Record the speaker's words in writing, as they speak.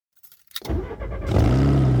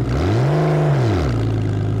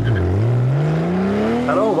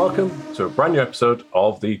to a brand new episode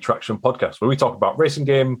of the Traction Podcast, where we talk about racing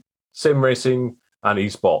game, sim racing, and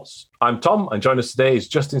esports. I'm Tom, and joining us today is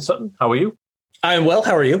Justin Sutton. How are you? I'm well.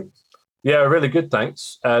 How are you? Yeah, really good,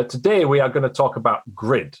 thanks. Today we are going to talk about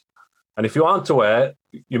Grid. And if you aren't aware,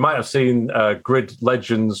 you might have seen Grid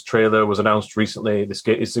Legends trailer was announced recently. This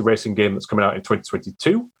game is the racing game that's coming out in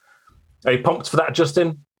 2022. Are you pumped for that,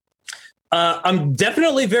 Justin? I'm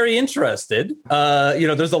definitely very interested.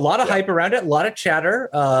 There's a lot of hype around it, a lot of chatter.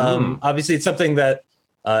 Obviously, it's something that,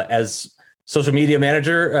 as social media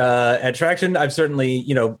manager at Traction, I've certainly,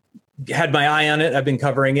 had my eye on it. I've been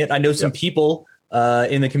covering it. I know some people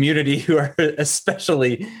in the community who are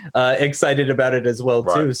especially excited about it as well,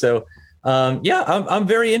 too. So, I'm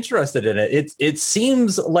very interested in it. It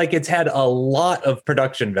seems like it's had a lot of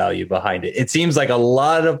production value behind it. It seems like a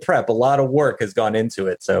lot of prep, a lot of work has gone into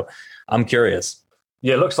it. So I'm curious.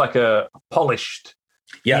 Yeah, it looks like a polished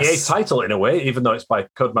EA title in a way, even though it's by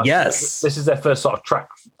Codemasters. Yes. This is their first sort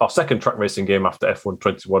of second track racing game after F1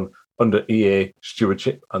 21 under EA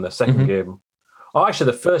stewardship, and the second game. Oh,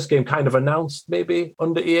 actually, the first game kind of announced maybe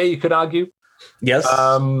under EA, you could argue. Yes.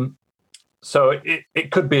 So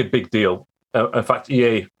it could be a big deal. In fact,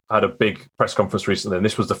 EA had a big press conference recently, and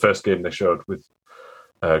this was the first game they showed with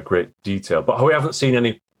great detail. But we haven't seen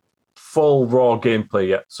any full raw gameplay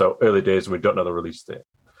yet, so early days, and we don't know the release date.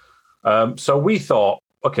 So we thought,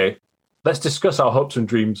 okay, let's discuss our hopes and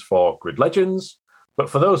dreams for Grid Legends. But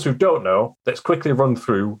for those who don't know, let's quickly run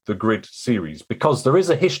through the Grid series, because there is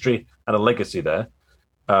a history and a legacy there.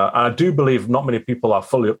 And I do believe not many people are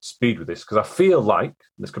fully up to speed with this, because I feel like,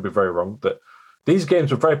 this could be very wrong, that these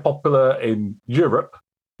games were very popular in Europe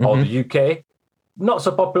or the UK, not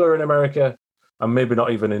so popular in America, and maybe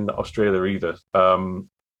not even in Australia either.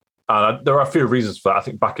 And there are a few reasons for that. I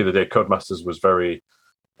think back in the day, Codemasters was very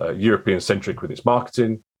European-centric with its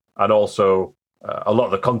marketing, and also a lot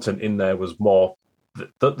of the content in there was more...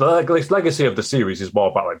 The legacy of the series is more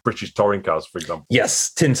about like British touring cars, for example. Yes,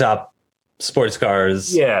 tin top sports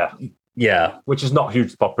cars. Yeah. Which is not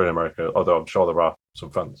hugely popular in America, although I'm sure there are some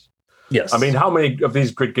fans. Yes. I mean, how many of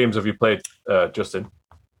these Grid games have you played, Justin?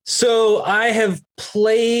 So I have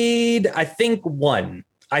played, I think, one.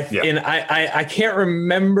 And I can't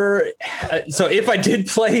remember. So if I did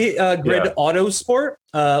play Grid Autosport,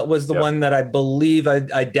 was the one that I believe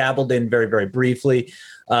I dabbled in very, very briefly.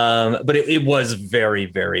 But it was very,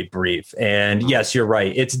 very brief. And yes, you're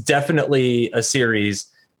right. It's definitely a series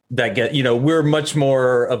that we're much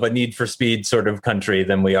more of a Need for Speed sort of country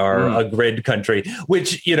than we are a Grid country,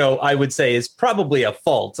 which, I would say is probably a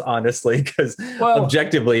fault, honestly, because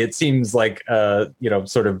objectively, it seems like,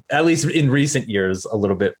 sort of, at least in recent years, a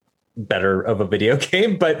little bit better of a video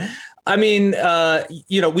game. But I mean,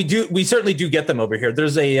 we certainly do get them over here.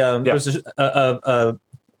 There's a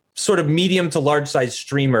sort of medium to large size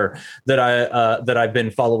streamer that I've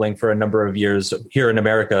been following for a number of years here in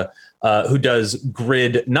America, who does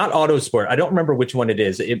Grid, not Autosport. I don't remember which one it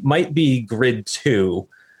is. It might be Grid 2.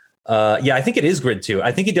 I think it is Grid 2.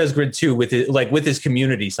 I think he does Grid 2 with his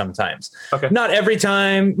community sometimes. Okay. Not every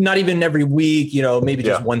time, not even every week, maybe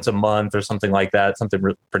just once a month or something like that. Something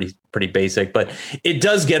pretty basic, but it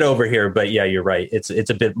does get over here. But yeah, you're right. It's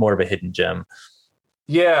a bit more of a hidden gem.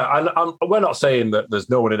 Yeah, and we're not saying that there's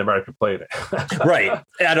no one in America playing it. Right,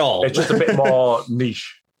 at all. It's just a bit more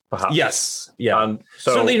niche, perhaps. Yes, yeah. And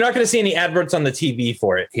so, certainly you're not going to see any adverts on the TV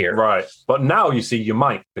for it here. Right, but now you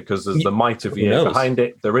might, because there's the might of EA behind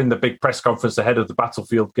it. They're in the big press conference ahead of the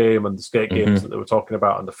Battlefield game and the skate games that they were talking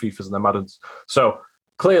about, and the FIFAs and the Maddens. So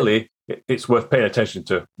clearly it's worth paying attention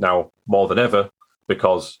to now more than ever,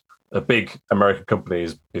 because a big American company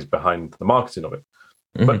is behind the marketing of it.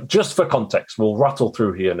 But just for context, we'll rattle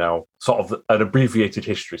through here now, sort of an abbreviated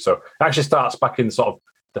history. So it actually starts back in sort of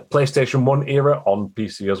the PlayStation 1 era on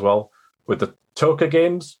PC as well, with the Toka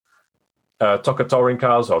games, Toka Touring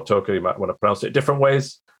Cars, or Toka, you might want to pronounce it different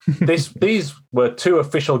ways. These were two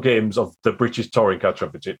official games of the British Touring Car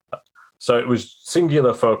Championship. So it was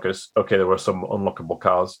singular focus. Okay, there were some unlockable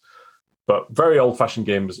cars, but very old-fashioned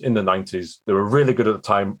games in the 90s. They were really good at the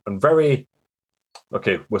time, and were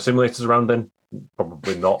simulators around then?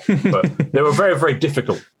 Probably not, but they were very, very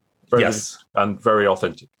difficult, and very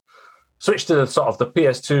authentic. Switched to the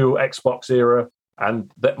PS2, Xbox era, and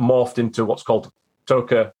that morphed into what's called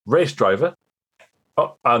Toka Race Driver.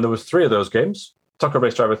 And there was 3 of those games. Toka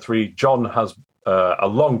Race Driver 3. John has a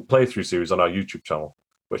long playthrough series on our YouTube channel,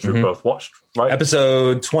 which we've both watched, right?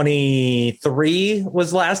 Episode 23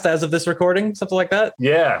 was last as of this recording, something like that.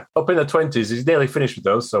 Yeah, up in the 20s. He's nearly finished with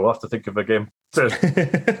those, so we'll have to think of a game to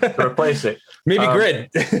replace it. Maybe Grid.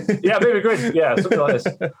 Maybe Grid. Yeah, something like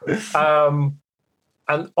this.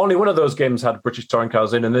 And only one of those games had British touring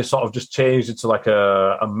cars in, and they sort of just changed into like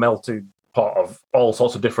a melting pot of all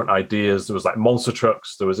sorts of different ideas. There was like monster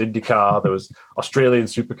trucks, there was IndyCar, there was Australian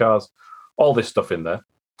supercars, all this stuff in there.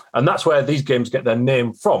 And that's where these games get their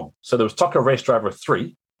name from. So there was TOCA Race Driver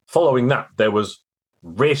 3. Following that, there was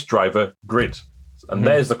Race Driver Grid. And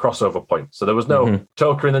there's the crossover point. So there was no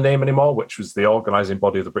TOCA in the name anymore, which was the organising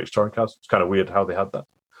body of the British touring cars. It's kind of weird how they had that.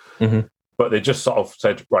 But they just sort of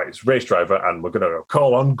said, right, it's Race Driver, and we're going to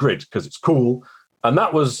call on Grid because it's cool. And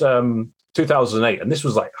that was 2008. And this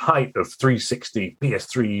was like height of 360,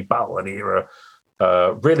 PS3, Battle and Era.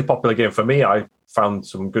 Really popular game for me. I found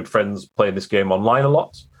some good friends playing this game online a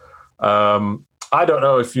lot. I don't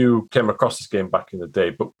know if you came across this game back in the day,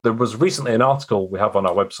 but there was recently an article we have on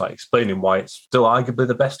our website explaining why it's still arguably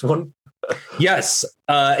the best one. Yes.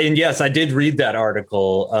 And yes, I did read that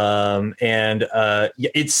article. And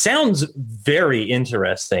it sounds very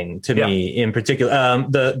interesting to me in particular.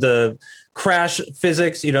 The crash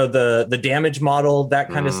physics, the damage model, that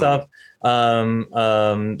kind of stuff.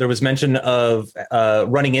 There was mention of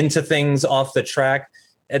running into things off the track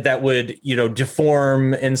that would,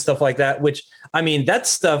 deform and stuff like that, which, I mean, that's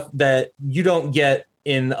stuff that you don't get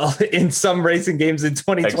in some racing games in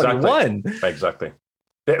 2021. Exactly.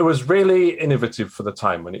 It was really innovative for the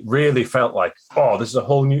time, and it really felt like, this is a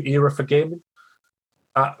whole new era for gaming.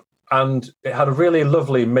 And it had a really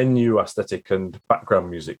lovely menu aesthetic and background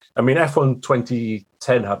music. I mean, F1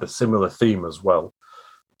 2010 had a similar theme as well.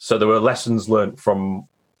 So there were lessons learned from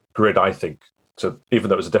Grid, I think, even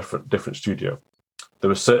though it was a different studio. There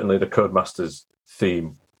was certainly the Codemasters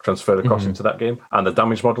theme transferred across into that game, and the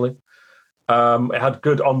damage modeling. It had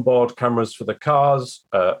good onboard cameras for the cars.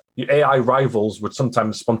 AI rivals would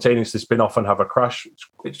sometimes spontaneously spin off and have a crash.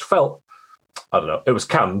 It felt, I don't know, it was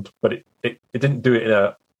canned, but it didn't do it in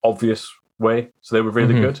an obvious way. So they were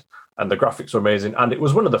really good, and the graphics were amazing. And it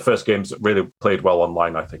was one of the first games that really played well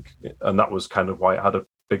online, I think. And that was kind of why it had a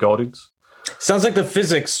big audience. Sounds like the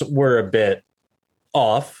physics were a bit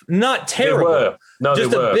off. Not terrible. They were. No,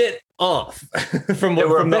 just a bit off from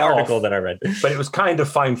the article that I read. But it was kind of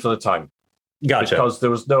fine for the time. Gotcha. Because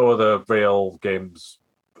there was no other real games.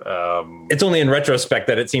 It's only in retrospect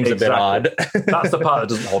that it seems a bit odd. That's the part that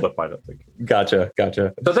doesn't hold up, I don't think. Gotcha.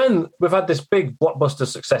 But then we've had this big blockbuster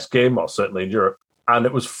success game, or certainly in Europe, and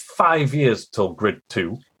it was 5 years till Grid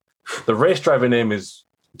 2. The race driver name is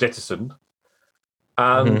jettisoned.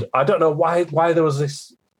 And I don't know why there was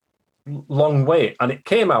this long wait. And it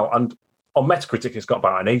came out, and on Metacritic, it's got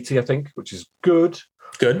about an 80, I think, which is good.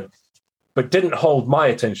 Good. But didn't hold my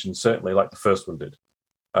attention, certainly, like the first one did.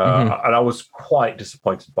 And I was quite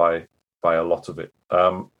disappointed by a lot of it.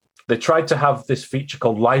 They tried to have this feature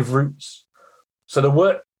called Live Routes. So there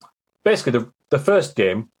were, basically, the first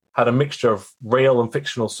game had a mixture of rail and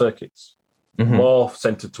fictional circuits, more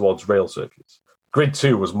centered towards rail circuits. Grid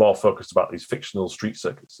 2 was more focused about these fictional street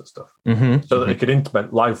circuits and stuff, so that they could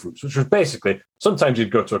implement live routes, which was basically, sometimes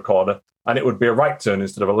you'd go to a corner and it would be a right turn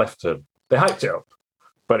instead of a left turn. They hyped it up,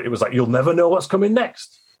 but it was like, you'll never know what's coming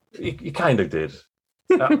next. You kind of did.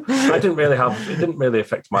 It didn't really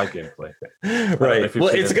affect my gameplay. Right. Well,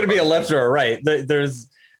 it's going to be a left or a right. There's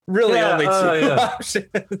really only two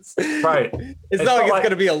options. Right. It's not like it's going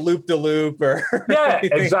to be a loop-de-loop or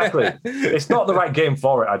anything. Exactly. It's not the right game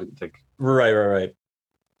for it, I didn't think. Right.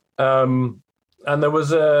 And there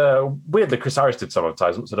was weirdly, Chris Harris did some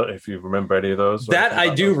advertisements. I don't know if you remember any of those. That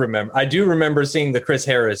I do remember. I do remember seeing the Chris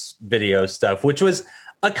Harris video stuff, which was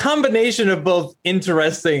a combination of both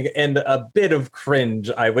interesting and a bit of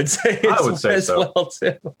cringe, I would say. I would say so. Well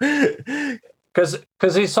too.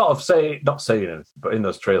 Because he's sort of not saying anything, but in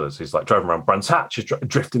those trailers, he's like driving around Brands Hatch, he's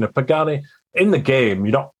drifting a Pagani. In the game,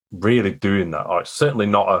 you're not really doing that, or it's certainly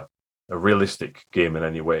not a realistic game in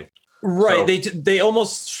any way. Right. So, they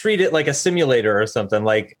almost treat it like a simulator or something.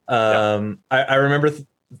 Like I remember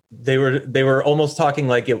they were almost talking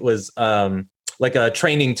like it was like a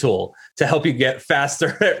training tool to help you get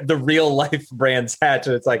faster at the real life Brands Hatch.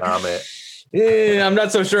 And it's like, I'm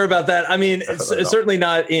not so sure about that. I mean, certainly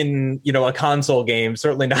not in, a console game,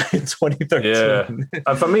 certainly not in 2013. Yeah.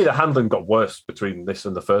 And for me, the handling got worse between this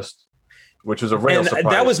and the first, which was a real surprise.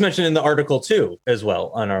 That was mentioned in the article too, as well,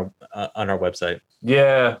 on our website.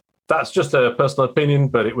 Yeah. That's just a personal opinion,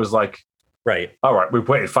 but it was like, right. All right, we've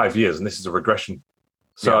waited 5 years and this is a regression.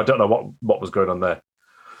 So I don't know what was going on there.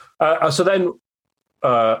 So then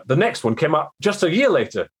the next one came out just a year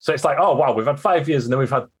later. So it's like, oh, wow, we've had 5 years and then we've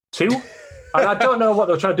had 2. And I don't know what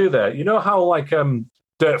they're trying to do there. You know how like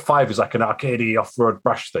Dirt 5 is like an arcadey off-road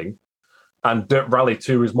brash thing and Dirt Rally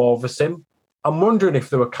 2 is more of a sim? I'm wondering if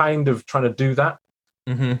they were kind of trying to do that.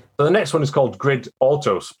 So the next one is called Grid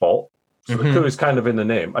Auto Sport. So the coup is kind of in the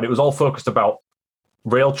name. And it was all focused about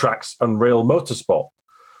rail tracks and rail motorsport,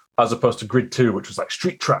 as opposed to Grid 2, which was like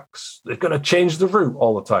street tracks. They're going to change the route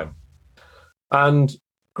all the time. And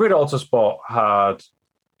Grid Autosport had,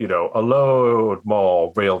 a load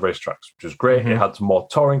more rail racetracks, which was great. It had some more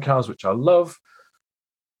touring cars, which I love.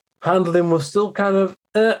 Handling was still kind of...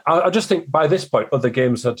 I just think by this point, other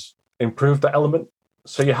games had improved that element.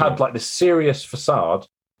 So you had like this serious facade,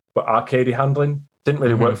 but arcadey handling didn't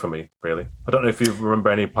really work for me, really. I don't know if you remember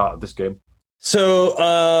any part of this game.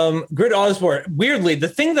 So Grid Autosport, weirdly, the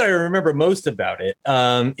thing that I remember most about it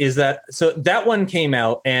is that one came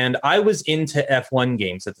out and I was into F1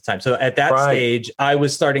 games at the time. So at that stage, I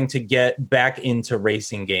was starting to get back into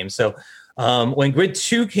racing games. So when Grid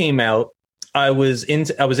 2 came out, I was playing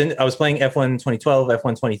F1 2012,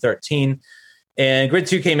 F1 2013, and Grid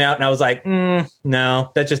 2 came out and I was like,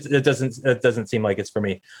 no, that doesn't seem like it's for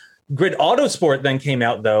me. Grid Autosport then came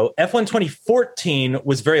out though. F1 2014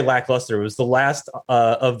 was very lackluster. It was the last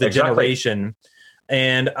of the generation.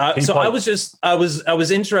 And I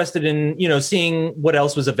was interested in, seeing what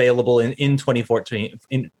else was available in 2014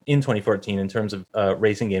 in 2014 in terms of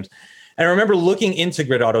racing games. And I remember looking into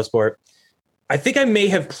Grid Autosport. I think I may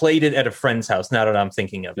have played it at a friend's house now that I'm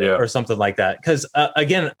thinking of it or something like that. Because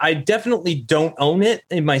again, I definitely don't own it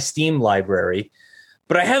in my Steam library,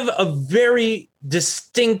 but I have a very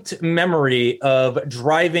distinct memory of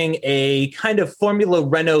driving a kind of Formula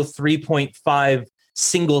Renault 3.5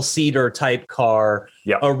 single-seater type car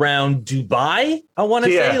around Dubai, I want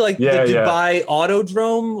to say. The Dubai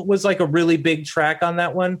Autodrome was like a really big track on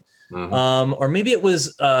that one. Or maybe it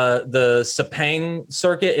was the Sepang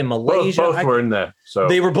circuit in Malaysia. Both were in there. So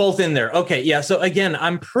they were both in there. Okay, yeah. So again,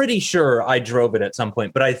 I'm pretty sure I drove it at some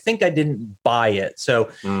point, but I think I didn't buy it. So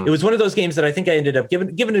it was one of those games that I think I ended up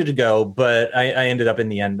giving it a go, but I ended up in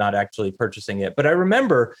the end not actually purchasing it. But I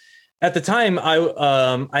remember at the time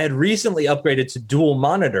I had recently upgraded to dual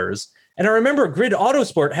monitors, and I remember Grid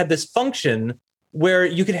Autosport had this function where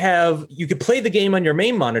you could play the game on your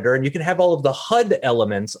main monitor and you could have all of the HUD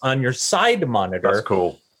elements on your side monitor. That's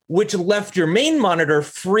cool. Which left your main monitor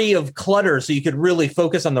free of clutter, so you could really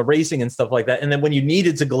focus on the racing and stuff like that. And then when you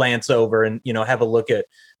needed to glance over and have a look at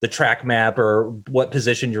the track map or what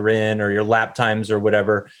position you're in or your lap times or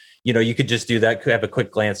whatever, you could just do that. Could have a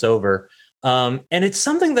quick glance over. And it's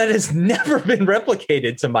something that has never been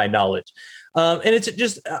replicated to my knowledge. And it's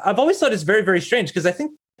just I've always thought it's very, very strange because I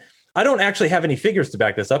think I don't actually have any figures to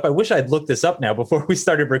back this up. I wish I'd looked this up now before we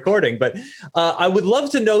started recording, but I would love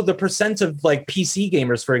to know the percent of like PC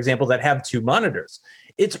gamers, for example, that have two monitors.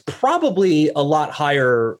 It's probably a lot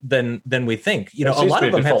higher than we think. A lot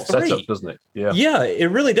of them have three, setup, doesn't it? Yeah, it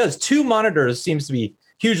really does. Two monitors seems to be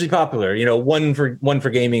hugely popular. One for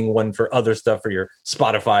gaming, one for other stuff, for your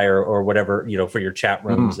Spotify or whatever, for your chat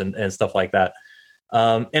rooms and stuff like that.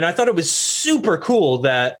 And I thought it was super cool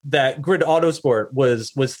that Grid Autosport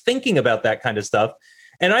was thinking about that kind of stuff.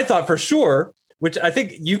 And I thought for sure, which I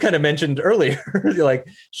think you kind of mentioned earlier, like,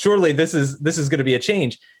 surely this is going to be a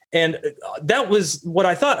change. And that was what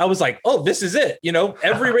I thought. I was like, oh, this is it.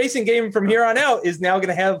 Every racing game from here on out is now going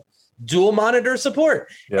to have dual monitor support.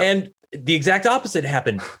 Yep. And the exact opposite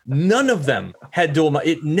happened. None of them had dual.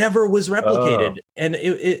 It never was replicated, and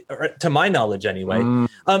it to my knowledge, anyway.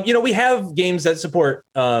 We have games that support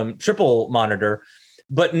triple monitor,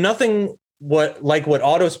 but nothing like what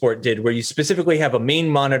Autosport did, where you specifically have a main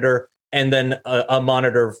monitor and then a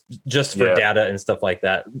monitor just for data and stuff like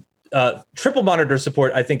that. Triple monitor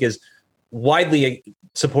support, I think, is widely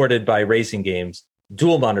supported by racing games.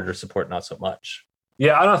 Dual monitor support, not so much.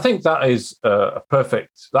 Yeah, and I think that is that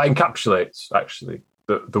encapsulates actually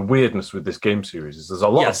the weirdness with this game series. Is there's a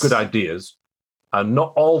lot of good ideas, and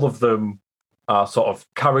not all of them are sort of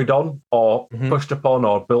carried on or pushed upon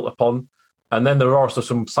or built upon. And then there are also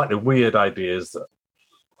some slightly weird ideas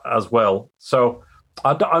as well. So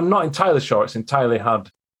I'm not entirely sure it's entirely had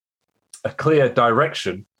a clear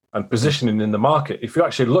direction and positioning in the market. If you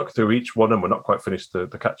actually look through each one, and we're not quite finished the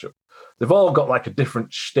catch up, they've all got like a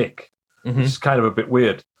different shtick. Which is kind of a bit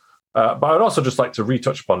weird. But I'd also just like to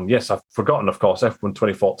retouch upon, yes, I've forgotten, of course, F1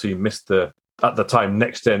 2014 missed at the time,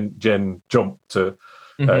 next gen jump to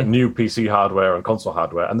new PC hardware and console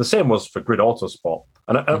hardware. And the same was for Grid Autosport.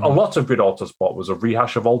 And a lot of Grid Autosport was a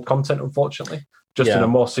rehash of old content, unfortunately, just in a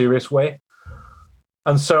more serious way.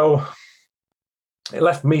 And so it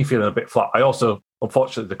left me feeling a bit flat. I also,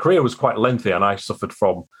 unfortunately, the career was quite lengthy, and I suffered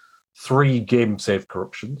from 3 game save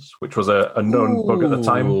corruptions, which was a known bug at the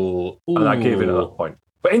time, and I gave in at that point.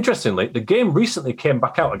 But interestingly, the game recently came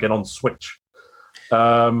back out again on Switch. This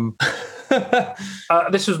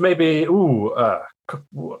was maybe a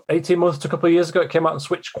 18 months to a couple of years ago. It came out on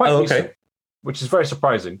Switch, quite recent, which is very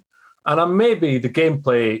surprising. And maybe the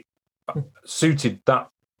gameplay suited that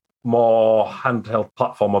more handheld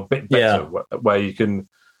platform a bit better, where you can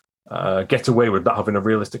get away with not having a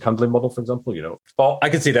realistic handling model, for example. But I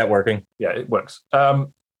can see that working. Yeah, it works.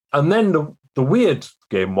 And then the weird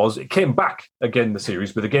game was it came back again in the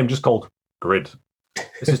series with a game just called Grid.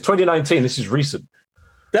 This is 2019. This is recent.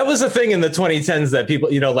 That was a thing in the 2010s that people,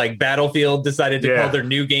 like Battlefield decided to call their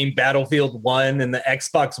new game Battlefield 1, and the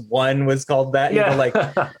Xbox One was called that. Like,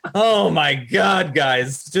 oh my God,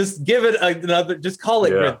 guys, just give it another, just call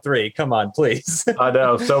it Grid 3. Come on, please. I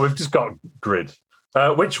know. So we've just got Grid,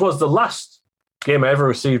 which was the last game I ever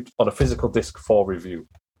received on a physical disc for review.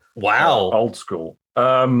 Wow. Old school.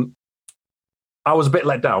 I was a bit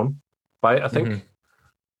let down by it, I think,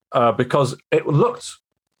 because it looked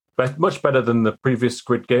much better than the previous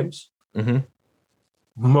Grid games. Mm-hmm.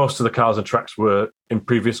 Most of the cars and tracks were in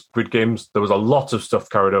previous Grid games. There was a lot of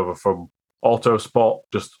stuff carried over from Auto Sport,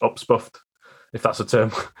 just upspuffed, if that's a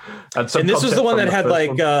term. And this was the one that had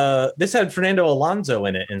this had Fernando Alonso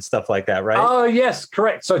in it and stuff like that, right? Oh, yes,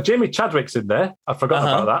 correct. So Jamie Chadwick's in there. I forgot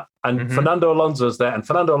about that. And Fernando Alonso's there. And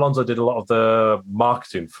Fernando Alonso did a lot of the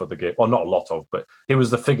marketing for the game. Or not a lot of, but he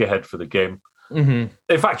was the figurehead for the game. Mm-hmm.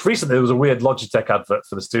 In fact, recently there was a weird Logitech advert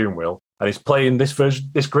for the steering wheel, and he's playing this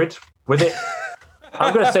Grid with it.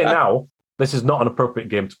 I'm going to say now, this is not an appropriate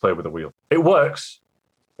game to play with a wheel. It works,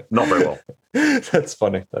 not very well. That's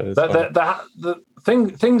funny. That is funny.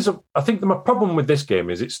 I think the problem with this game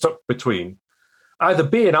is it's stuck between either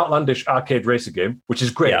be an outlandish arcade racer game, which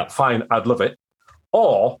is great, fine, I'd love it,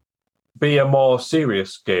 or be a more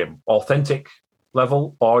serious game, authentic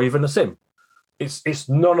level, or even a sim. It's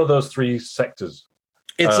none of those three sectors.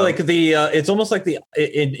 It's like it's almost like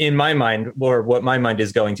in my mind, or what my mind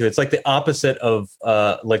is going to, it's like the opposite of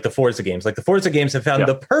like the Forza games. Like the Forza games have found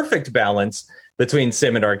the perfect balance between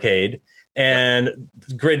sim and arcade, and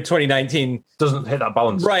Grid 2019 doesn't hit that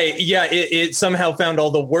balance. Right. Yeah. It somehow found all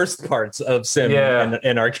the worst parts of sim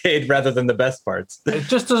and arcade rather than the best parts. It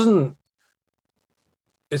just doesn't.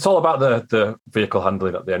 It's all about the vehicle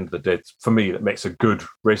handling at the end of the day. For me, that makes a good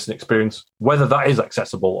racing experience. Whether that is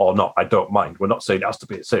accessible or not, I don't mind. We're not saying it has to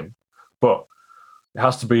be a sim, but it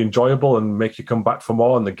has to be enjoyable and make you come back for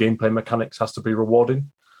more, and the gameplay mechanics has to be rewarding.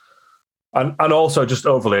 And also just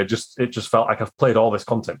overlay, it just felt like I've played all this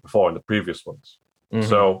content before in the previous ones.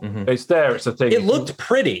 Mm-hmm, it's there, it's a thing. It looked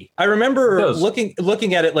pretty. I remember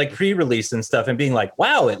looking at it like pre-release and stuff and being like,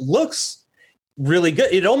 wow, it looks really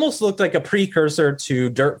good. It almost looked like a precursor to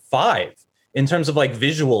Dirt 5 in terms of like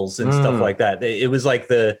visuals and stuff like that. It was like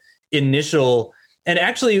the initial, and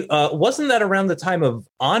actually wasn't that around the time of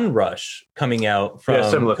Onrush coming out from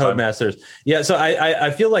Codemasters? Yeah, so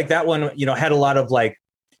I feel like that one, had a lot of like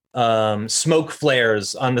smoke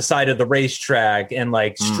flares on the side of the racetrack and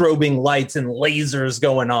like strobing lights and lasers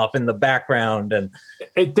going off in the background. And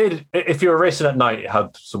it did, if you were racing at night, it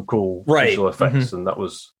had some cool visual effects, and that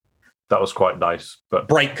was quite nice. But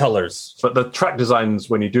bright colors. But the track designs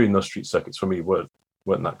when you're doing those street circuits for me weren't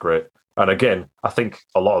that great. And again, I think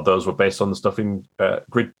a lot of those were based on the stuff in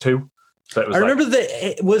Grid 2. So it was remember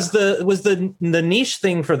the niche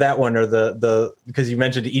thing for that one, or the because you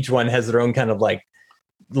mentioned each one has their own kind of like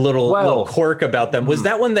little quirk about them. Was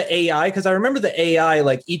that one the AI? Because I remember the AI,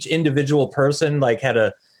 like each individual person like had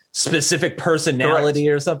a specific personality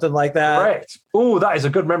or something like that. Correct. Oh, that is a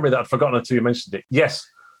good memory that I'd forgotten until you mentioned it. Yes.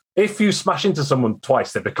 If you smash into someone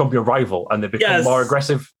twice, they become your rival and they become more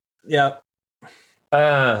aggressive. Yeah.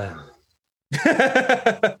 I'm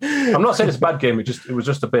not saying it's a bad game. It was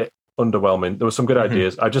just a bit underwhelming. There were some good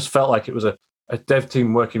ideas. I just felt like it was a dev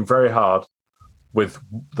team working very hard with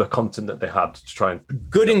the content that they had to try and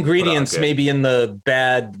good ingredients, maybe in the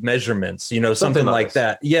bad measurements. Something like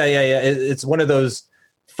that. Yeah. It's one of those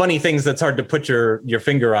funny things that's hard to put your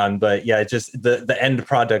finger on, but it just the end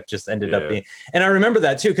product just ended up being. And I remember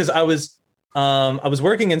that too, because I was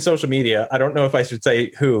working in social media. I don't know if I should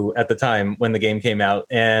say who at the time when the game came out,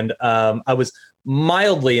 and I was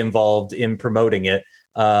mildly involved in promoting it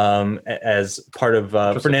as part of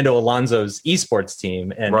Fernando Alonso's esports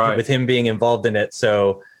team, and with him being involved in it.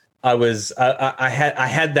 So I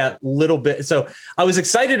had that little bit. So I was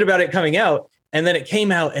excited about it coming out. And then it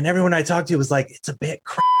came out, and everyone I talked to was like, "It's a bit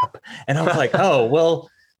crap," and I was like, "Oh, well,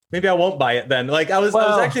 maybe I won't buy it then." Like I was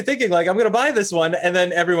actually thinking, like, I'm going to buy this one, and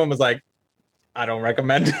then everyone was like, "I don't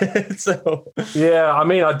recommend it." So yeah, I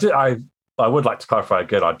mean, I would like to clarify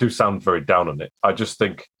again. I do sound very down on it. I just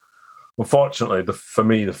think, unfortunately, for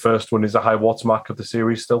me, the first one is a high watermark of the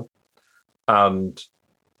series still, and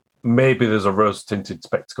maybe there's a rose-tinted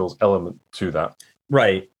spectacles element to that.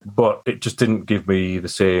 Right. But it just didn't give me the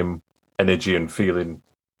same energy and feeling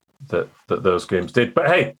that those games did. But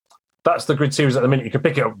hey, that's the Grid series at the minute. You can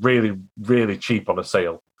pick it up really, really cheap on a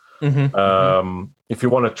sale. If you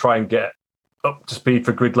want to try and get up to speed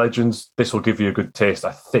for Grid Legends, this will give you a good taste,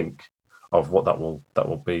 I think, of what that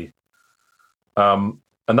will be. And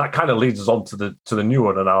that kind of leads us on to the new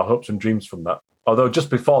one and our hopes and dreams from that. Although just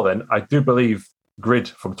before then, I do believe Grid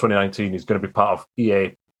from 2019 is going to be part of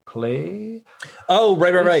EA Play. Oh,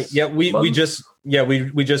 right. Yeah, we just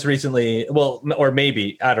recently, well, or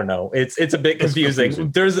maybe, I don't know. It's a bit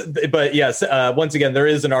confusing. But yes, once again, there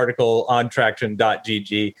is an article on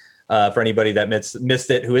traction.gg for anybody that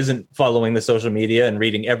missed it, who isn't following the social media and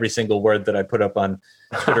reading every single word that I put up on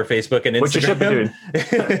Twitter, Facebook, and Instagram. Which you should be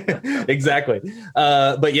doing. Exactly.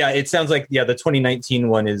 But yeah, it sounds like, the 2019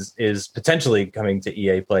 one is potentially coming to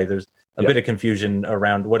EA Play. There's a bit of confusion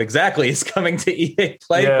around what exactly is coming to EA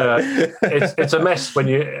Play. Yeah, it's a mess when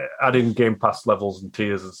you add in Game Pass levels and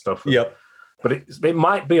tiers and stuff. Yep. But it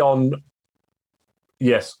might be on...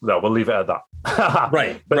 Yes, no, we'll leave it at that.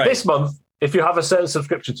 Right. But this month, if you have a certain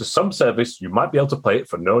subscription to some service, you might be able to play it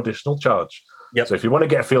for no additional charge. Yep. So if you want to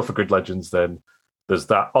get a feel for Grid Legends, then there's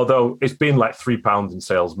that. Although it's been like £3 in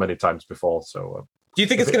sales many times before. So do you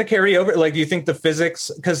think it's going to carry over? Like, do you think the physics,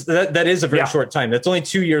 because that is a very short time. That's only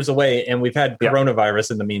 2 years away, and we've had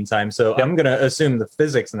coronavirus in the meantime. So I'm going to assume the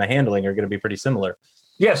physics and the handling are going to be pretty similar.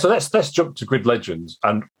 Yeah. So let's jump to Grid Legends,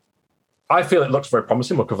 and I feel it looks very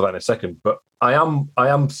promising. We'll cover that in a second. But my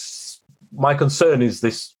concern is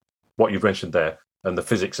this, what you've mentioned there, and the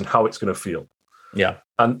physics and how it's going to feel. Yeah.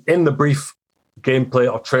 And in the brief gameplay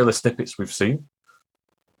or trailer snippets we've seen,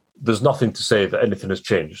 there's nothing to say that anything has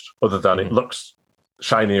changed other than it looks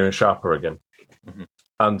shinier and sharper again.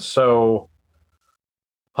 And so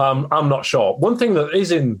I'm not sure. One thing that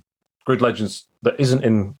is in Grid Legends that isn't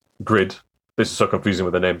in Grid, this is so confusing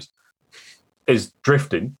with the names, is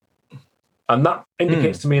drifting. And that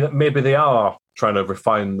indicates to me that maybe they are trying to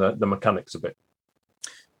refine the mechanics a bit.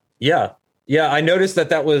 Yeah. I noticed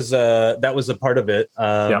that was a part of it.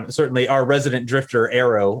 Certainly, our resident drifter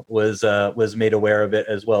Arrow was made aware of it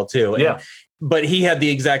as well too. But he had the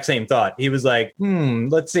exact same thought. He was like,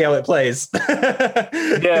 let's see how it plays.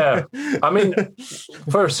 Yeah. I mean,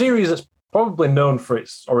 for a series that's probably known for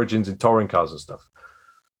its origins in touring cars and stuff,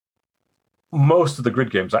 most of the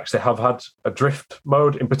Grid games actually have had a drift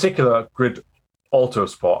mode. In particular, Grid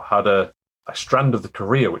Autosport had a strand of the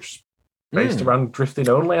career which is based around drifting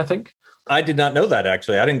only, I think. I did not know that,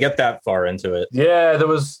 actually. I didn't get that far into it. Yeah, there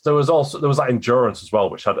was that endurance as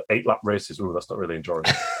well, which had 8-lap races. Ooh, that's not really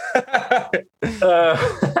endurance.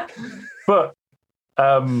 But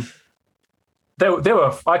I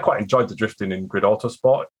quite enjoyed the drifting in Grid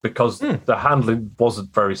Autosport because the handling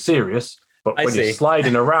wasn't very serious. But when you're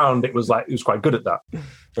sliding around, it was quite good at that.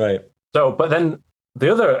 Right. So, but then the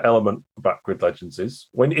other element about Grid Legends is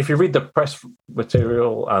if you read the press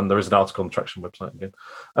material, and there is an article on the Traction website again,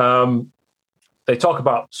 they talk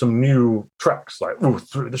about some new tracks, like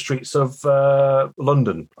through the streets of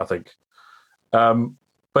London, I think.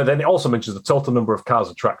 But then it also mentions the total number of cars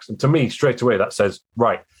and tracks. And to me, straight away, that says,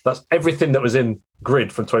 right, that's everything that was in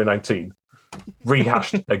Grid from 2019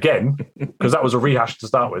 rehashed again, because that was a rehash to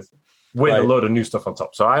start with a load of new stuff on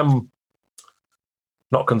top. So I am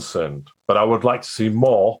not concerned, but I would like to see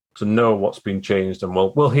more to know what's been changed, and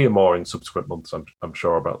we'll hear more in subsequent months. I'm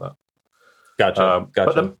sure about that. Gotcha.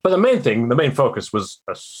 But the main focus was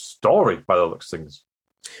a story by the looks of things.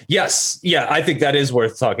 Yes. Yeah, I think that is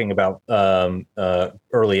worth talking about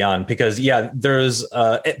early on, because there's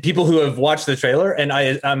people who have watched the trailer, and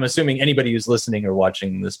I'm assuming anybody who's listening or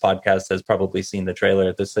watching this podcast has probably seen the trailer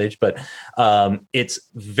at this stage, but it's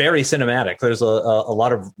very cinematic. There's a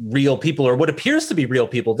lot of real people, or what appears to be real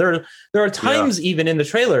people. There are times even in the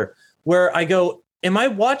trailer where I go, am I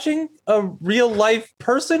watching a real life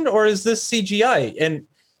person, or is this CGI?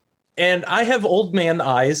 And I have old man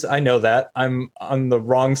eyes. I know that. I'm on the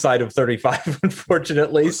wrong side of 35,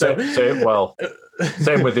 unfortunately. So same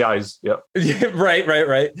with the eyes. Yep. Yeah,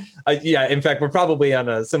 right. In fact, we're probably on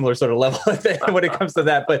a similar sort of level when it comes to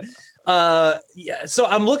that. But so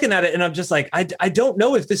I'm looking at it and I'm just like, I don't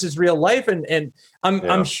know if this is real life. And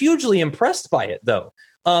I'm hugely impressed by it, though.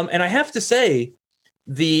 And I have to say,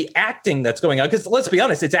 the acting that's going on, because let's be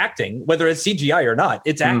honest, it's acting, whether it's CGI or not,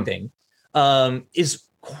 it's acting, is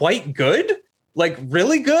quite good, like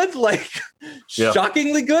really good, like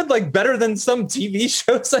shockingly good, like better than some TV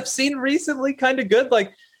shows I've seen recently. Kind of good,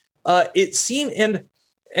 like it seemed,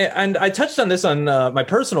 and I touched on this on my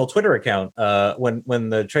personal Twitter account when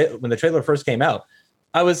the trailer first came out.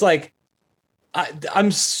 I was like,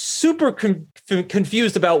 I'm super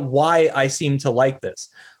confused about why I seem to like this,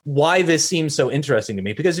 why this seems so interesting to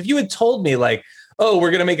me. Because if you had told me like, oh,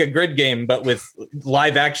 we're going to make a grid game, but with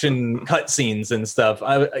live action cutscenes and stuff,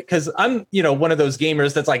 because I'm, one of those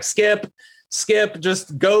gamers that's like, skip,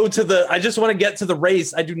 just go to I just want to get to the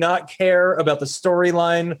race. I do not care about the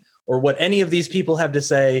storyline or what any of these people have to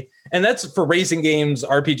say. And that's for racing games,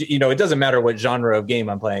 RPG, it doesn't matter what genre of game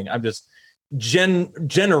I'm playing. I'm just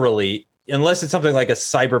generally, unless it's something like a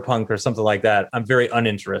Cyberpunk or something like that, I'm very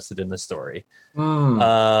uninterested in the story. I'm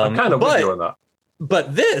kind of with you on that.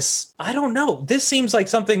 But this, I don't know. This seems like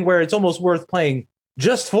something where it's almost worth playing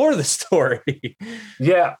just for the story.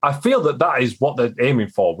 Yeah, I feel that is what they're aiming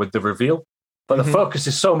for with the reveal. But the focus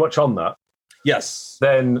is so much on that. Yes.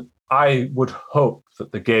 Then I would hope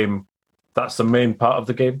that that's the main part of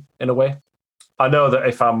the game in a way. I know that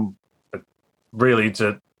if I'm really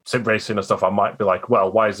into sim racing and stuff, I might be like, well,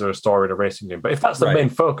 why is there a story in a racing game? But if that's the main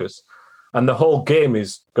focus and the whole game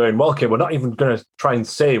is going, well, okay, we're not even going to try and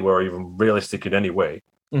say we're even realistic in any way.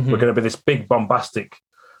 We're going to be this big, bombastic,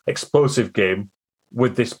 explosive game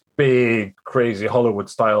with this big, crazy Hollywood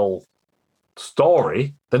style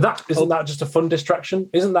story, then isn't that just a fun distraction?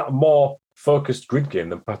 Isn't that a more focused grid game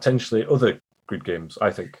than potentially other grid games,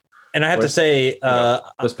 I think? And I have to say,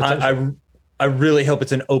 I really hope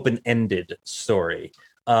it's an open-ended story,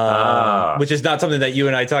 which is not something that you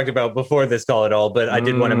and I talked about before this call at all, but I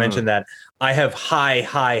did want to mention that I have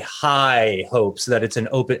high hopes that it's an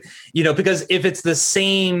open, because if it's the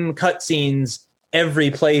same cutscenes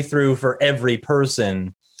every playthrough for every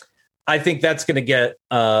person, I think that's going to get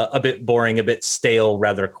a bit boring, a bit stale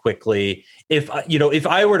rather quickly. If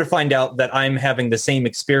I were to find out that I'm having the same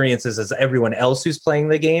experiences as everyone else who's playing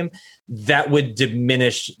the game, that would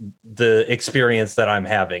diminish the experience that I'm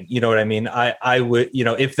having. You know what I mean? I would,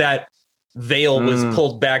 if that veil was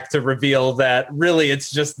pulled back to reveal that really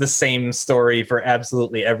it's just the same story for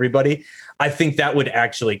absolutely everybody, I think that would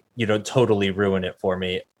actually, totally ruin it for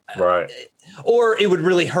me. Right. Or it would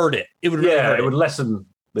really hurt it. It would really hurt it. Would lessen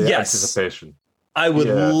the anticipation. I would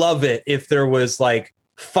love it if there was like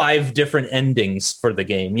 5 different endings for the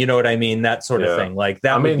game. You know what I mean? That sort of thing. Like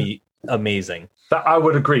that would be amazing. That I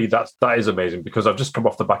would agree. That is amazing because I've just come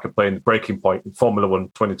off the back of playing Breaking Point in Formula 1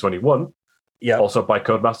 2021. Yeah. Also by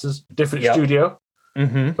Codemasters, different studio.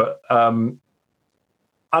 But and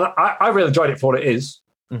I really enjoyed it for what it is.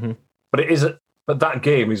 But but that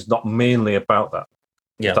game is not mainly about that.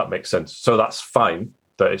 Yeah. If that makes sense. So that's fine.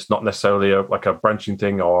 That it's not necessarily like a branching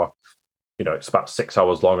thing or, it's about 6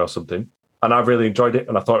 hours long or something. And I really enjoyed it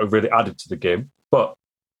and I thought it really added to the game. But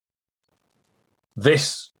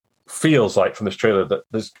this feels like from this trailer that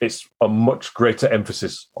it's a much greater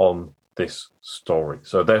emphasis on this story.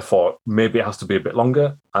 So therefore, maybe it has to be a bit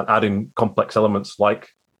longer and add in complex elements like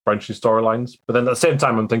branching storylines. But then at the same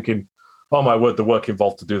time, I'm thinking, oh my word, the work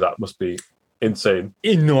involved to do that must be insane.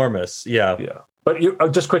 Enormous, yeah. Yeah. But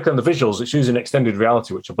just quickly on the visuals, it's using extended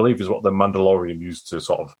reality, which I believe is what the Mandalorian used to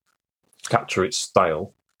sort of capture its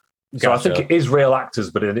style. Gotcha. So I think it is real actors,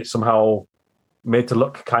 but it's somehow made to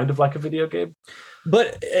look kind of like a video game.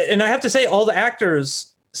 And I have to say, all the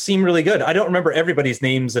actors seem really good. I don't remember everybody's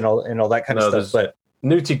names and all that kind of stuff. But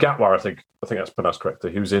Newt Gatwa, I think that's pronounced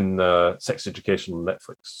correctly. He was in Sex Education on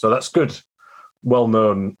Netflix, so that's good,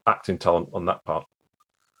 well-known acting talent on that part.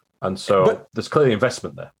 And so there's clearly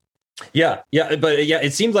investment there. Yeah, but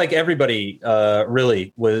it seems like everybody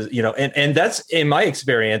really was, and that's in my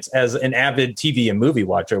experience as an avid TV and movie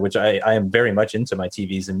watcher, which I am very much into my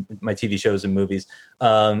TVs and my TV shows and movies.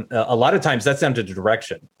 A lot of times that's down to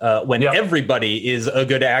direction. When everybody is a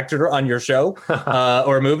good actor on your show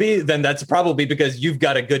or movie, then that's probably because you've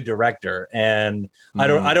got a good director. And I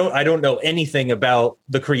don't know anything about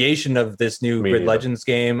the creation of this new Grid Legends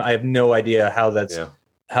game. I have no idea how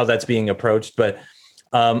that's being approached, but.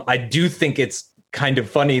 I do think it's kind of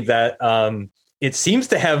funny that it seems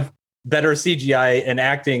to have better CGI and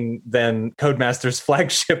acting than Codemasters'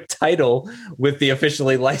 flagship title with the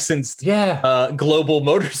officially licensed Global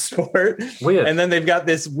Motorsport. Weird. And then they've got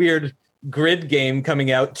this weird Grid game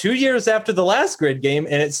coming out 2 years after the last Grid game,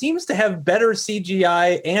 and it seems to have better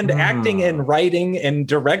CGI and acting and writing and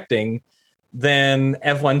directing than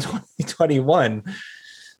F1 2021.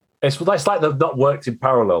 It's like they've not worked in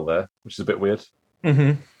parallel there, which is a bit weird.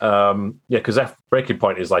 Because Breaking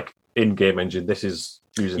Point is like in-game engine. This is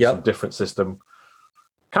using some different system.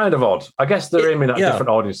 Kind of odd. I guess they're aiming at different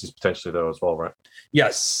audiences potentially though as well, right?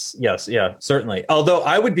 Yes, certainly. Although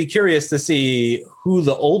I would be curious to see who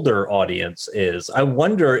the older audience is. I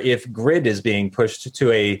wonder if Grid is being pushed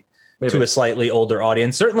to a slightly older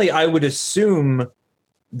audience. Certainly, I would assume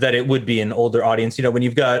that it would be an older audience. When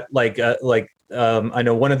you've got like I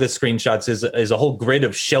know one of the screenshots is a whole grid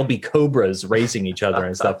of Shelby Cobras racing each other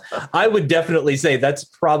and stuff. I would definitely say that's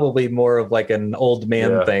probably more of like an old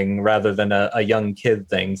man thing rather than a young kid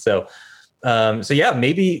thing. So yeah,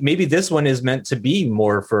 maybe this one is meant to be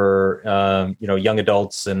more for young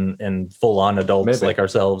adults and full on adults like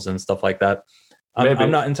ourselves and stuff like that.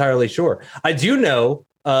 I'm not entirely sure. I do know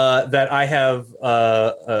that I have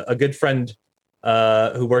a good friend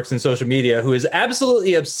who works in social media who is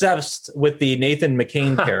absolutely obsessed with the Nathan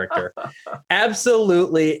McCain character.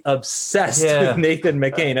 Absolutely obsessed with Nathan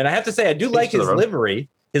McCain. And I have to say, I do like his livery.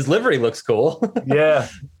 His livery looks cool. Yeah.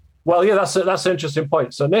 Well, yeah, that's an interesting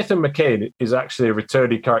point. So Nathan McCain is actually a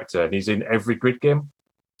returning character, and he's in every Grid game.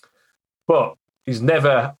 But he's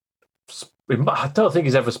never, I don't think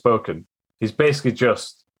he's ever spoken. He's basically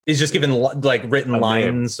just... He's just given like written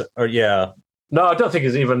lines or No, I don't think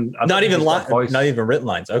he's even... Not even written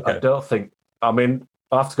lines. Okay. I don't think... I mean,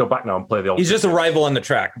 I'll have to go back now and play the old... He's just a rival on the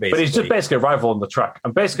track, basically. But he's just basically a rival on the track.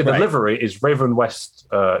 And basically the livery is Raven West...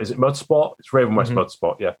 is it Motorsport? It's Raven West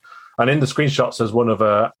Motorsport, yeah. And in the screenshots, there's one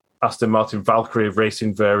of Aston Martin Valkyrie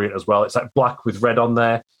racing variant as well. It's like black with red on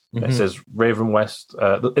there. It says Raven West.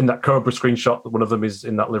 In that Cobra screenshot, one of them is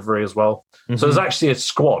in that livery as well. So there's actually a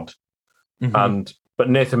squad. But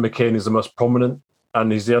Nathan McCain is the most prominent,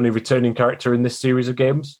 and he's the only returning character in this series of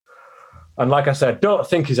games. And like I said, I don't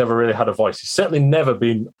think he's ever really had a voice. He's certainly never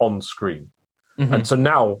been on screen. And so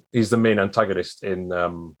now he's the main antagonist in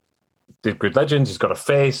Grid Legends. He's got a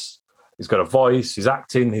face, he's got a voice, he's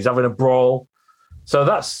acting, he's having a brawl. So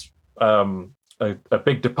that's a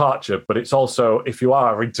big departure, but it's also, if you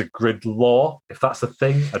are into Grid lore, if that's a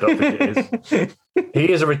thing, I don't think it is.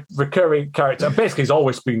 He is a recurring character. Basically, he's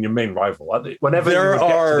always been your main rival. Whenever you get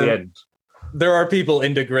to the end. There are people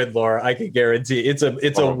into Grid lore, I can guarantee. It's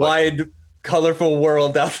a wide, colorful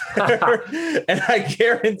world out there. And I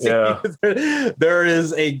guarantee you there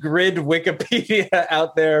is a Grid Wikipedia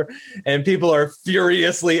out there, and people are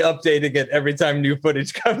furiously updating it every time new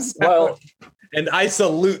footage comes out. And I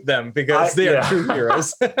salute them because they are true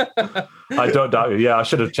heroes. I don't doubt you. Yeah, I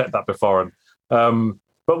should have checked that before.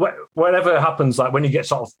 But whenever it happens, like when you get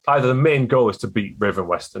sort of either the main goal is to beat Raven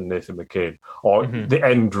West and Nathan McCain, or the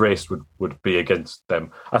end race would be against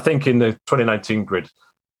them. I think in the 2019 Grid,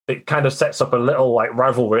 it kind of sets up a little like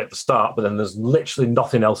rivalry at the start, but then there's literally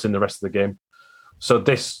nothing else in the rest of the game. So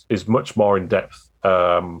this is much more in depth.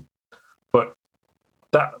 But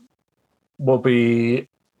that will be...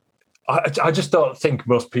 I just don't think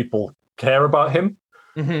most people care about him.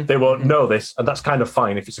 They won't know this, and that's kind of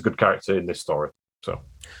fine if it's a good character in this story. So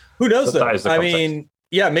who knows? I mean,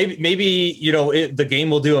 maybe the game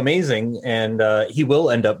will do amazing, and he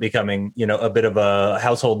will end up becoming a bit of a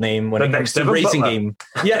household name when it comes to racing game.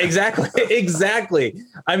 Yeah, exactly, exactly.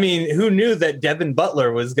 I mean, who knew that Devin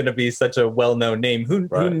Butler was going to be such a well-known name? Who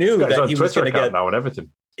knew that he was going to get now and everything?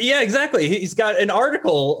 Yeah, exactly. He's got an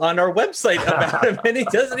article on our website about him, and he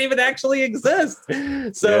doesn't even actually exist.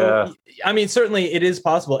 So, I mean, certainly it is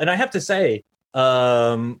possible. And I have to say,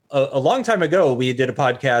 a long time ago, we did a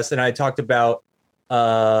podcast, and I talked about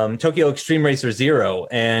Tokyo Extreme Racer Zero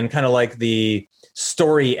and kind of like the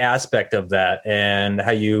story aspect of that, and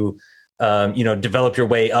how you develop your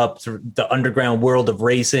way up through the underground world of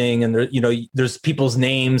racing. And there's people's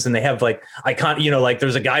names, and they have like like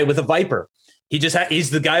there's a guy with a Viper.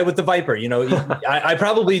 He's the guy with the Viper. I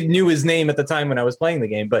probably knew his name at the time when I was playing the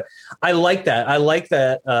game, but I like that. I like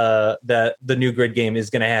that that the new Grid game is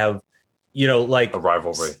going to have, like a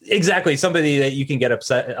rivalry. Exactly. Somebody that you can get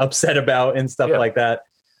upset about and stuff like that.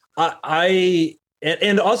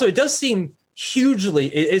 And also it does seem hugely,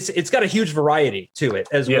 it's got a huge variety to it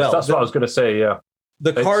as well. That's what I was going to say. Yeah.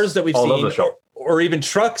 The cars that we've seen, or even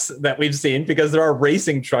trucks that we've seen, because there are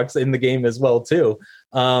racing trucks in the game as well too,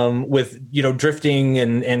 with drifting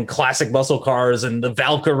and classic muscle cars and the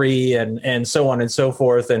Valkyrie and so on and so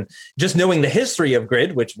forth. And just knowing the history of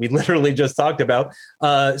Grid, which we literally just talked about,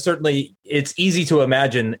 certainly it's easy to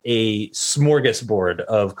imagine a smorgasbord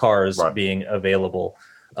of cars being available.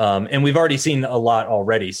 And we've already seen a lot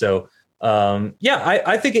already. So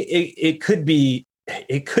I think it could be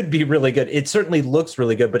really good. It certainly looks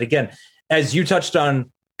really good. But again, as you touched on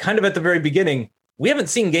kind of at the very beginning, we haven't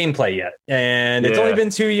seen gameplay yet. And it's only been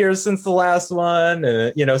 2 years since the last one,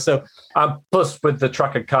 so. Plus, with the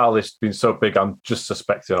track and car list being so big, I'm just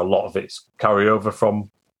suspecting a lot of it's carryover from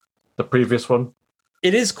the previous one.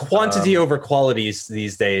 It is quantity over qualities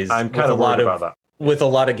these days. I'm kind of worried about that. With a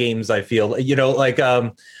lot of games, I feel,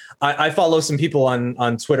 I follow some people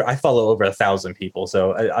on Twitter. I follow over 1,000 people.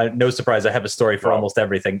 So no surprise, I have a story for almost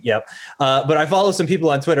everything. Yep. But I follow some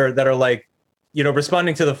people on Twitter that are like,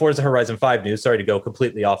 responding to the Forza Horizon 5 news, sorry to go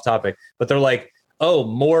completely off topic, but they're like, oh,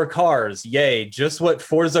 more cars. Yay. Just what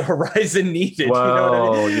Forza Horizon needed. Well, you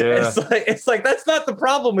know what I mean? Yeah. It's like, that's not the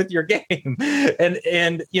problem with your game.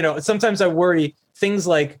 And sometimes I worry things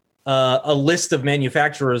like a list of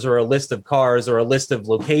manufacturers or a list of cars or a list of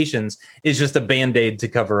locations is just a Band-Aid to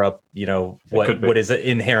cover up, what is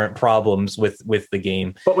inherent problems with the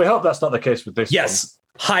game. But we hope that's not the case with this Yes. One.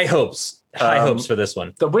 High hopes for this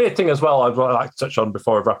one. The weird thing as well, I'd like to touch on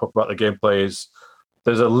before I wrap up about the gameplay is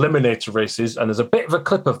there's eliminator races, and there's a bit of a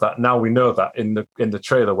clip of that. Now we know that in the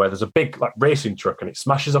trailer where there's a big racing truck and it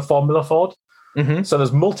smashes a Formula Ford. Mm-hmm. So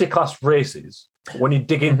there's multi-class races. When you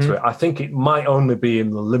dig into it, I think it might only be in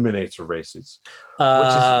the eliminator races, which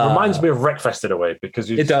reminds me of Wreckfest in a way, because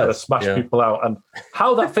you just gotta smash people out. And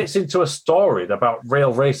how that fits into a story about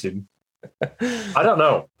rail racing, I don't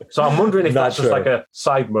know. So I'm wondering if that's just like a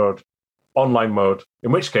side mode, online mode,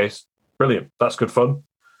 in which case, brilliant. That's good fun.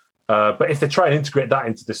 But if they try and integrate that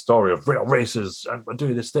into this story of real racers and we're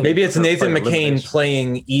doing this thing, maybe it's Nathan McCain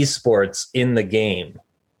playing esports in the game.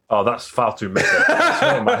 Oh, that's far too meta.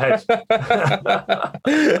 That's in my head.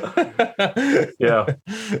 Yeah.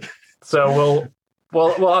 So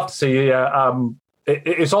we'll have to see.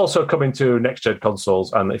 It's also coming to next gen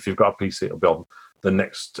consoles, and if you've got a PC, it'll be on the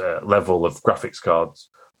next level of graphics cards.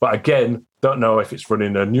 But again, don't know if it's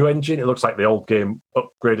running a new engine. It looks like the old game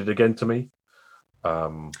upgraded again to me.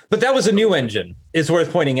 But that was a new engine, is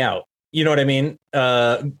worth pointing out. You know what I mean?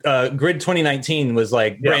 Grid 2019 was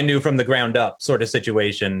brand new from the ground up sort of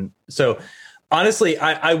situation. So honestly,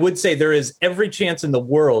 I would say there is every chance in the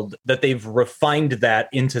world that they've refined that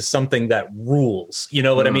into something that rules. You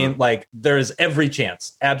know what I mean? There's every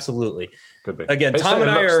chance. Absolutely. Could be. Again, Tom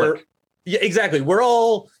and I are... Yeah, exactly. We're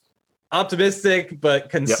all optimistic,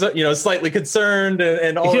 but slightly concerned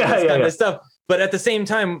and all this kind of stuff. But at the same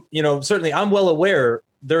time, certainly I'm well aware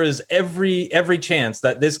there is every chance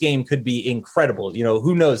that this game could be incredible.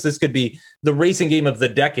 Who knows? This could be the racing game of the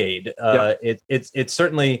decade. It's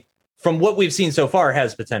certainly, from what we've seen so far,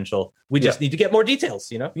 has potential. We just need to get more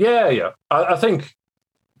details. Yeah. I think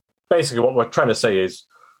basically what we're trying to say is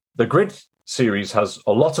the Grid series has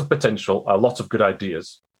a lot of potential, a lot of good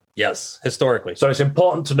ideas. Yes, historically. So it's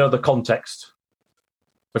important to know the context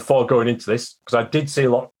before going into this, because I did see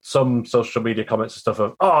some social media comments and stuff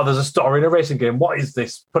of, oh, there's a story in a racing game. What is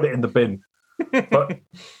this? Put it in the bin.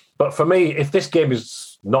 But for me, if this game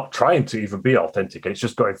is not trying to even be authentic, it's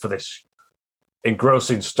just going for this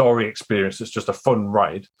engrossing story experience, it's just a fun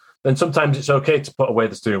ride, then sometimes it's okay to put away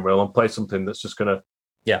the steering wheel and play something that's just going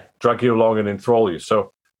to drag you along and enthrall you.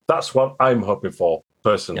 So that's what I'm hoping for,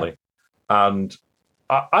 personally. Yeah. And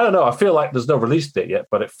I don't know, I feel like there's no release date yet,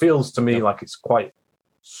 but it feels to me like it's quite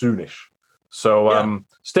soonish. So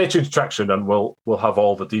stay tuned to Traction and we'll have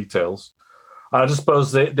all the details. And I just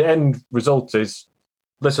suppose the end result is,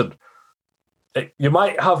 listen, you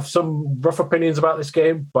might have some rough opinions about this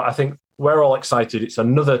game, but I think we're all excited. It's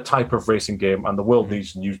another type of racing game, and the world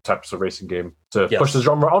needs new types of racing game to push the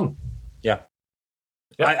genre on. Yeah.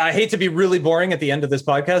 I hate to be really boring at the end of this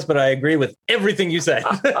podcast, but I agree with everything you said.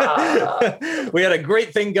 We had a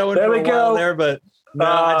great thing going for a while there, but no,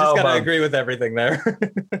 I just got to agree with everything there.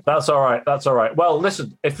 That's all right. That's all right. Well,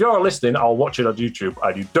 listen, if you're listening, I'll watch it on YouTube,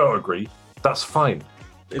 and you don't agree, that's fine.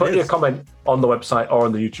 Put your comment on the website or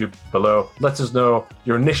on the YouTube below. Let us know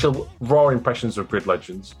your initial raw impressions of Grid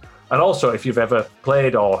Legends. And also if you've ever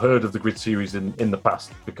played or heard of the Grid series in the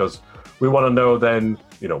past, because we want to know then,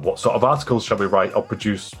 what sort of articles shall we write or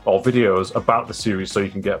produce or videos about the series so you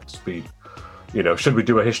can get up to speed. Should we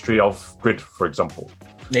do a history of Grid, for example?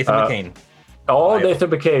 Nathan McCain. Oh,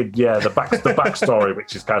 Nathan McCain. Yeah, the backstory,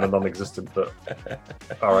 which is kind of non-existent, but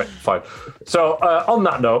all right, fine. So on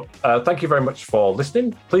that note, thank you very much for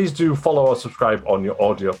listening. Please do follow or subscribe on your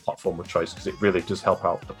audio platform of choice, because it really does help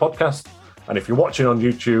out the podcast. And if you're watching on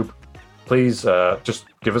YouTube, please just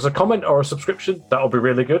give us a comment or a subscription. That'll be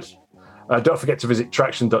really good. Don't forget to visit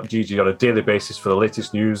traction.gg on a daily basis for the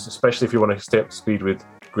latest news, especially if you want to stay up to speed with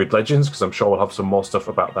Grid Legends, because I'm sure we'll have some more stuff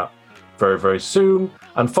about that very, very soon.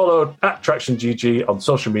 And follow @TractionGG on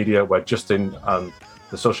social media, where Justin and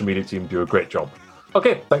the social media team do a great job.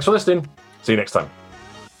 Okay, thanks for listening. See you next time.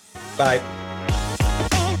 Bye.